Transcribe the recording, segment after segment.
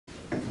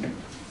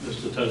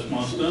Mr.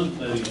 Toastmaster,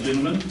 ladies and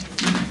gentlemen.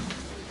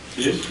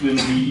 Yes, when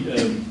we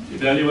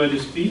evaluate a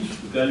speech,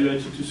 we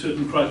evaluate it to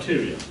certain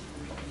criteria.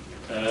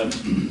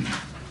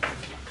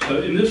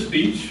 So in this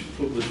speech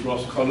with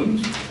Ross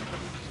Collins,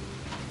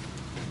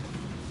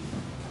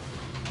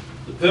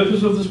 the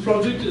purpose of this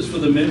project is for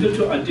the member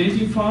to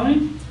identify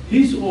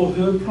his or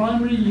her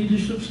primary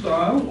leadership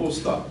style or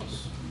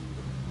styles.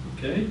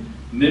 Okay?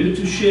 Member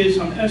to share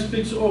some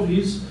aspects of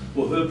his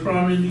or her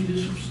primary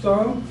leadership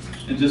style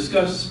and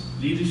discuss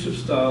leadership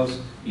styles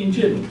in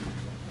general.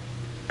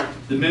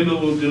 The member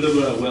will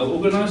deliver a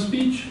well-organized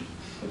speech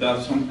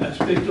about some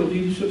aspect of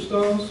leadership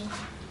styles.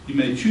 He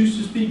may choose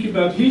to speak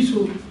about his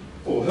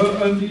or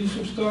her own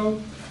leadership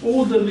style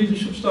or the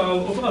leadership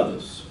style of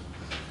others.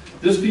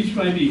 This speech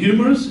may be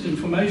humorous,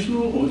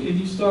 informational, or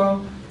any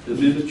style the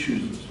member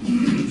chooses.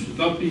 It should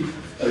not be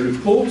a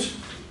report,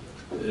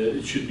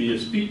 it should be a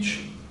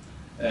speech,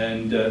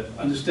 and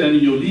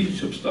understanding your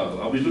leadership style.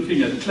 Are we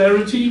looking at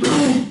clarity?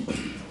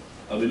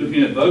 Are we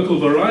looking at vocal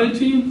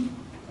variety?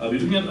 Are we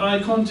looking at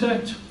eye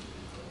contact?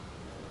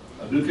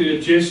 Are we looking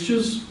at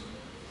gestures?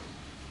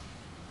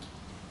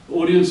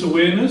 Audience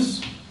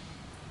awareness?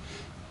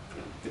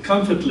 The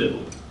comfort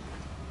level?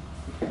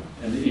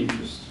 And the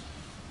interest?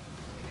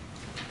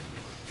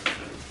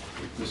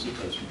 Mr.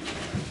 Toastmaster.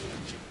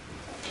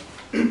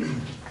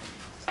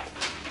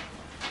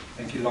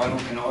 Thank you, Lionel.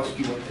 Can I ask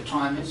you what the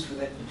time is for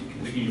that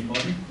particular Begging your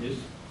pardon? Yes.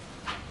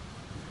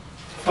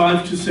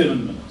 5 to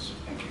 7 minutes.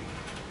 Thank you.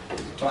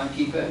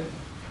 Timekeeper,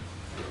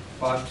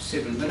 5 to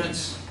 7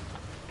 minutes.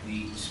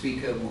 The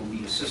speaker will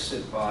be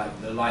assisted by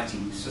the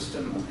lighting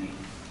system on the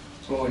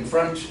floor in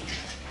front.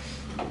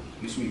 It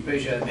gives me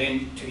pleasure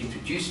then to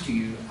introduce to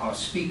you our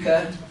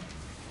speaker,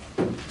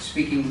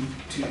 speaking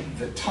to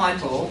the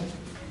title,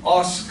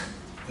 Ask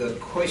the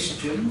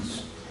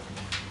Questions.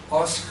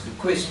 Ask the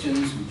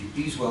Questions. Would you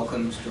please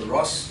welcome Mr.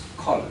 Ross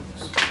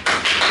Collins.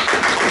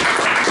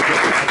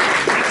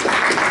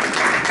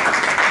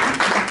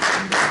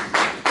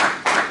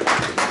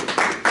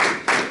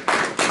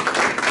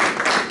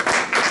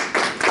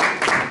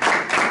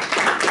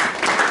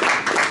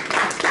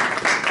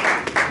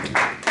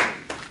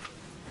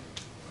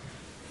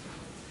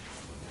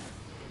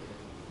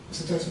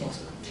 Mr.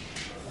 Toastmaster,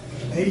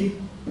 ladies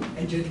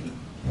and gentlemen,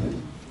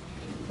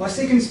 my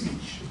second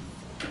speech,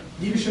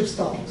 Leadership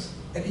Styles,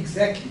 at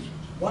exactly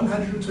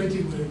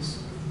 120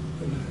 words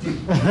per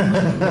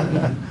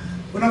minute.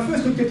 When I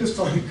first looked at this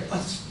topic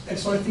and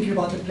started thinking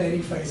about the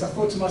planning phase, I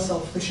thought to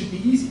myself, this should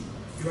be easy.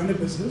 You run a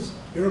business,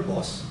 you're a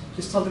boss,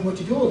 just tell them what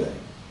you do all day.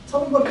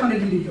 Tell them what kind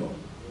of leader you are.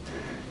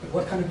 But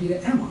what kind of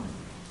leader am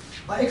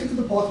I? I exited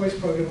the Pathways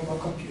program on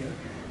my computer,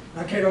 and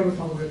I carried on with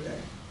my work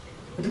day.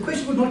 But the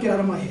question would not get out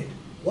of my head.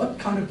 What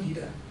kind of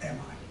leader am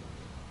I?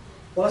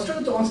 Well, I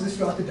struggled to answer this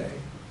throughout the day,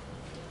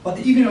 but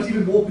the evening I was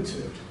even more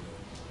perturbed.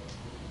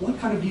 What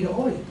kind of leader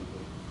are you?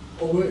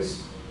 Or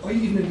worse, are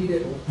you even a leader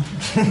at all?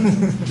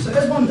 So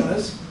as one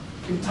does,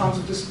 in times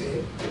of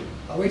despair,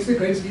 I went to the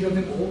greatest leader of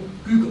them all,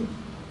 Google.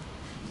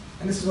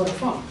 And this is what I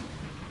found.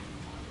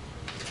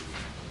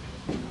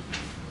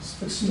 It's a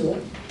bit small,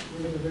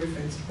 we have a very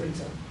fancy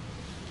printer.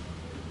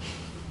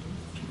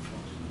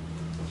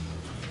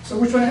 So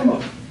which one am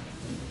I?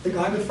 The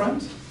guy in the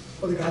front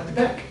or the guy at the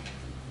back?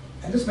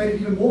 And this made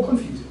it even more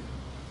confusing.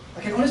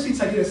 I can honestly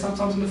tell you that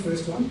sometimes I'm the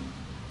first one,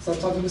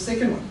 sometimes I'm the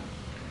second one.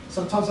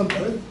 Sometimes I'm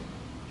both,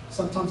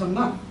 sometimes I'm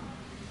none.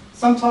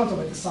 Sometimes I'm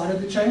at the side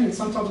of the chain, and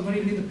sometimes I'm not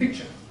even in the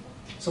picture.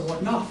 So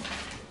what now?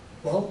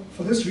 Well,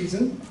 for this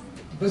reason,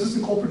 the business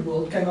and corporate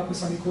world came up with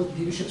something called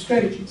leadership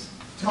strategies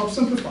to help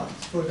simplify it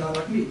for a guy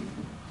like me.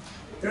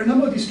 There are a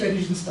number of these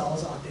strategies and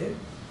styles out there.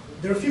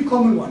 There are a few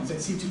common ones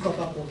that seem to crop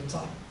up all the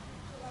time.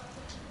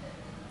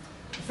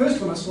 The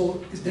first one I saw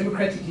is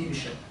democratic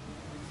leadership.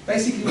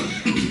 Basically,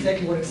 it's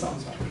exactly what it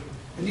sounds like.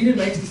 The leader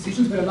makes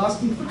decisions but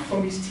allows input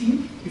from his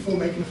team before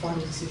making a final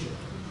decision.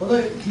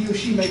 Although he or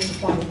she makes the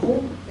final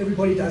call,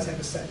 everybody does have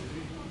a say.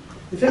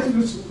 The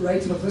effectiveness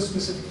rating of this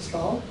specific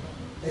style,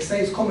 they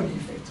say, is commonly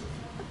effective.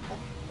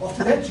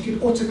 After that, you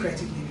get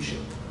autocratic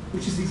leadership,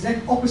 which is the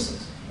exact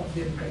opposite of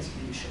democratic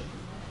leadership.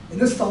 In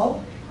this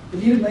style, the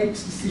leader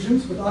makes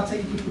decisions without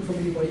taking input from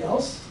anybody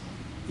else.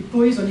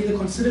 Employees are neither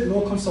considered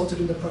nor consulted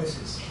in the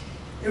process.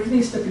 Everything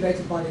is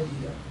stipulated by the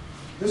leader.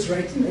 This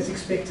rating, as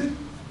expected,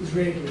 is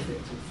rarely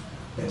effective.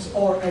 That's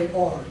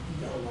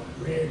R-A-R-E-L-Y,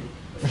 rarely.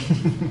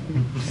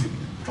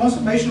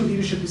 Transformational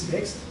leadership is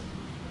next.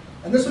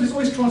 And this one is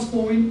always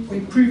transforming or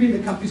improving the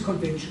company's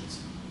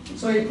conventions.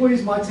 So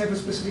employees might have a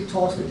specific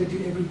task that they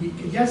do every week,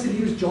 and yes, the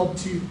leader's job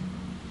to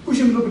push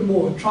them a little bit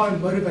more and try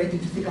and motivate them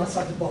to think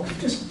outside the box,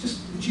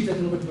 just achieve that a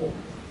little bit more.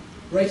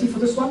 Rating for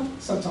this one,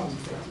 sometimes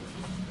effective.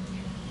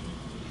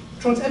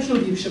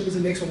 Transactional leadership is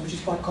the next one, which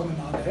is quite common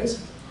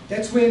nowadays.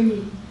 That's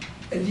when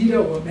a leader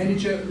or a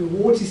manager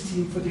rewards his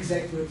team for the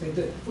exact work they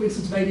did. For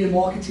instance, maybe a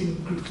marketing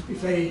group, if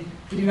they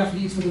get enough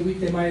leads for the week,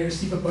 they may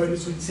receive a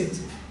bonus or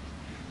incentive.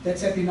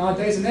 That's happening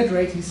nowadays, and that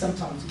rating is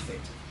sometimes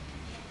effective.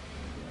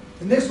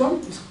 The next one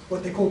is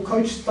what they call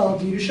coach-style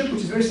leadership,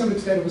 which is very similar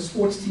to that of a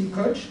sports team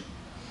coach.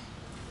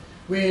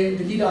 where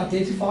the leader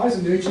identifies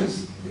and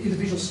nurtures the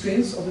individual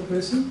strengths of the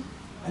person,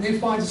 and then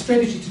finds a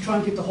strategy to try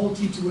and get the whole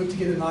team to work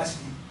together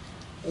nicely,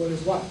 all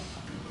as one.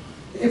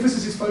 The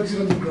emphasis is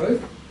focusing on the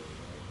growth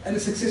and the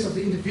success of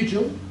the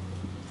individual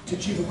to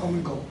achieve a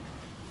common goal.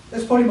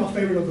 That's probably my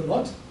favorite of the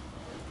lot,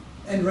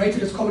 and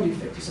rated as commonly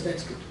effective, so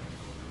that's good.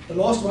 The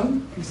last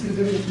one, it's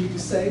easier for me to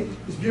say,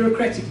 is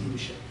bureaucratic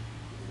leadership.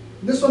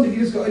 In this one, the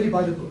leaders go only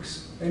by the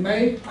books. They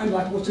may,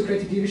 unlike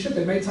autocratic leadership,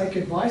 they may take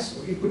advice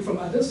or input from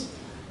others,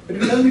 but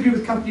if it doesn't agree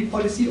with company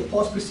policy or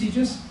past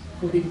procedures,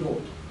 will be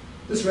ignored.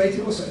 This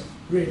rating also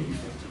really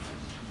effective.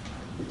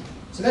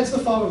 So that's the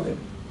 5 of them.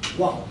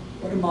 Wow,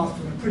 what a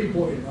mouthful, and pretty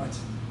boring, right?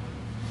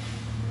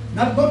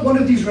 Not one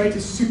of these rates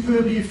is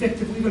superbly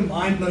effective or even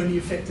mind-blowingly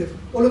effective.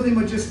 All of them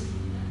are just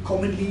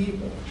commonly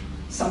or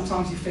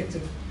sometimes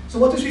effective. So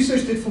what this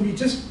research did for me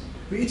just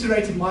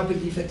reiterated my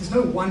belief that there's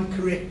no one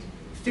correct,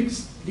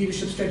 fixed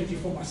leadership strategy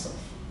for myself.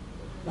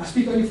 And I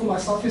speak only for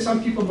myself here.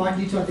 Some people might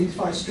need to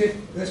identify a strength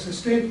versus a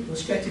strength or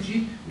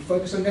strategy and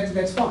focus on that, and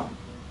that's fine.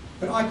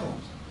 But I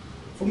can't.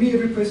 For me,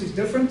 every person is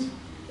different.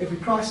 Every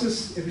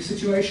crisis, every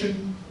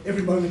situation,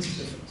 every moment is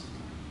different.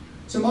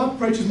 So my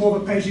approach is more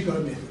of a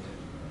pay-as-you-go method.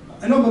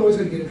 I know I'm not always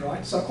going to get it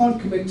right, so I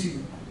can't commit to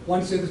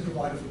one service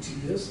provider for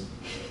 2 years.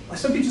 I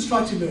simply just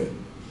try to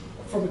learn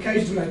from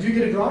occasions when I do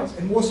get it right,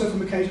 and more so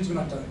from occasions when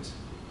I don't.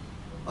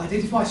 I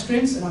identify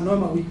strengths and I know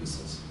my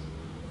weaknesses.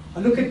 I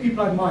look at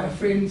people I admire,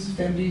 friends,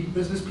 family,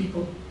 business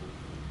people,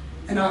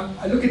 and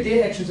I look at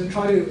their actions and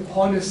try to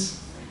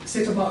harness a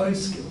set of my own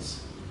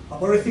skills. I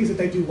borrow things that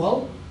they do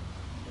well,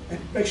 and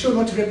make sure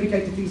not to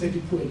replicate the things they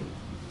do poorly.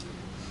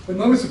 When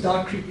moments of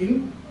doubt creep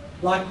in,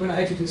 like when I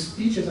had to do a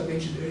speech, as I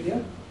mentioned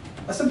earlier,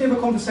 I simply have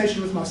a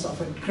conversation with myself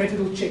and create a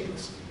little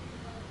checklist.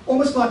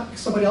 Almost like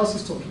somebody else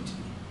is talking to me.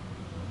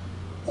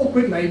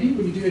 Awkward maybe,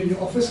 when you do it in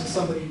your office and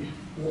somebody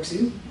walks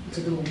in, it's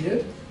a little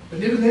weird, but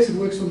nevertheless it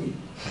works for me.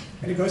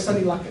 And it goes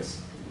something like this.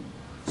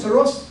 So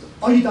Ross,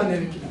 are you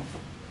dynamic enough?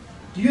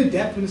 Do you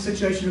adapt when the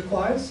situation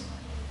requires?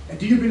 And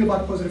do you bring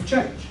about positive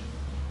change?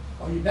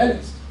 Are you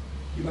balanced?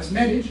 You must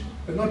manage,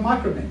 but not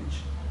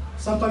micromanage.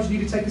 Sometimes you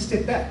need to take a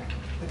step back,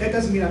 but that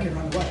doesn't mean I can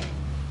run away.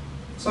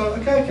 So,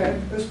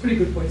 okay, those are pretty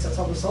good points. I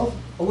tell myself,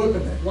 I'll work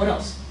on that. What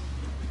else?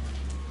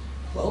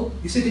 Well,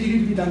 you said that you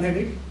need to be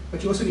dynamic,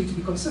 but you also need to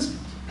be consistent.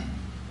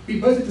 Be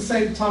both at the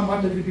same time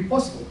might not be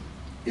possible.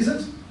 Is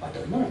it? I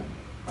don't know.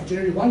 I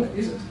generally wonder,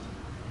 is it?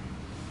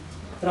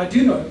 But I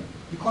do know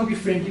you can't be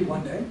friendly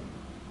one day,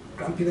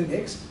 grumpy the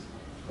next,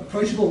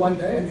 approachable one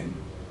day, and then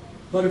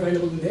not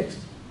available the next.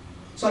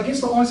 So I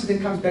guess the answer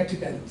then comes back to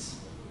balance.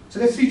 So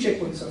that's 3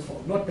 checkpoints so far,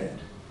 not bad.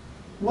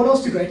 What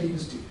else do great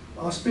leaders do?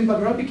 Our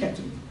Springbok rugby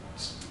captain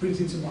brings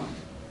into mind.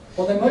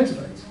 Well, they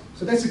motivate.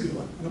 So that's a good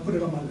one, and I'll put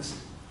it on my list.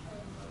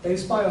 They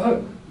inspire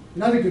hope.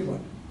 Another good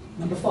one.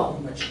 Number 5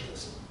 on my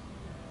checklist.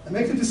 They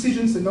make the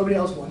decisions that nobody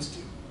else wants to.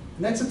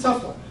 And that's a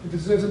tough one. It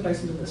deserves a place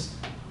on the list.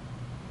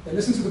 They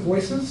listen to the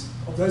voices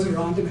of those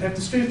around them and have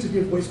the strength to be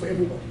a voice for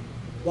everybody.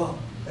 Wow,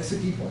 that's a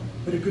deep one,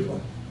 but a good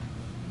one.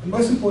 And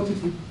most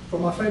importantly,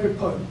 from my favorite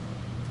poem,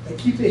 they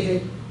keep their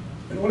head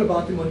and all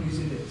about them while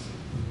using theirs.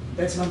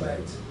 That's number 8.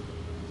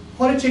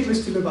 Quite a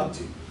checklist to live up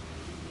to.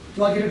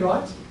 Do I get it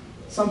right?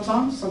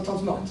 Sometimes,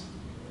 sometimes not.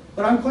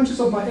 But I'm conscious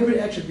of my every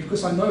action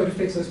because I know it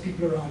affects those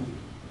people around me.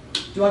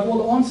 Do I have all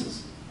the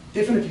answers?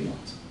 Definitely not.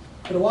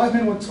 But a wise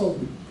man once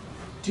told me,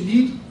 to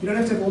lead, you don't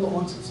have to have all the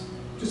answers.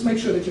 Just make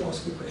sure that you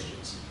ask the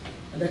questions.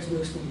 And that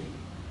works for me.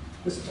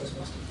 Mr.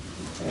 Toastmaster.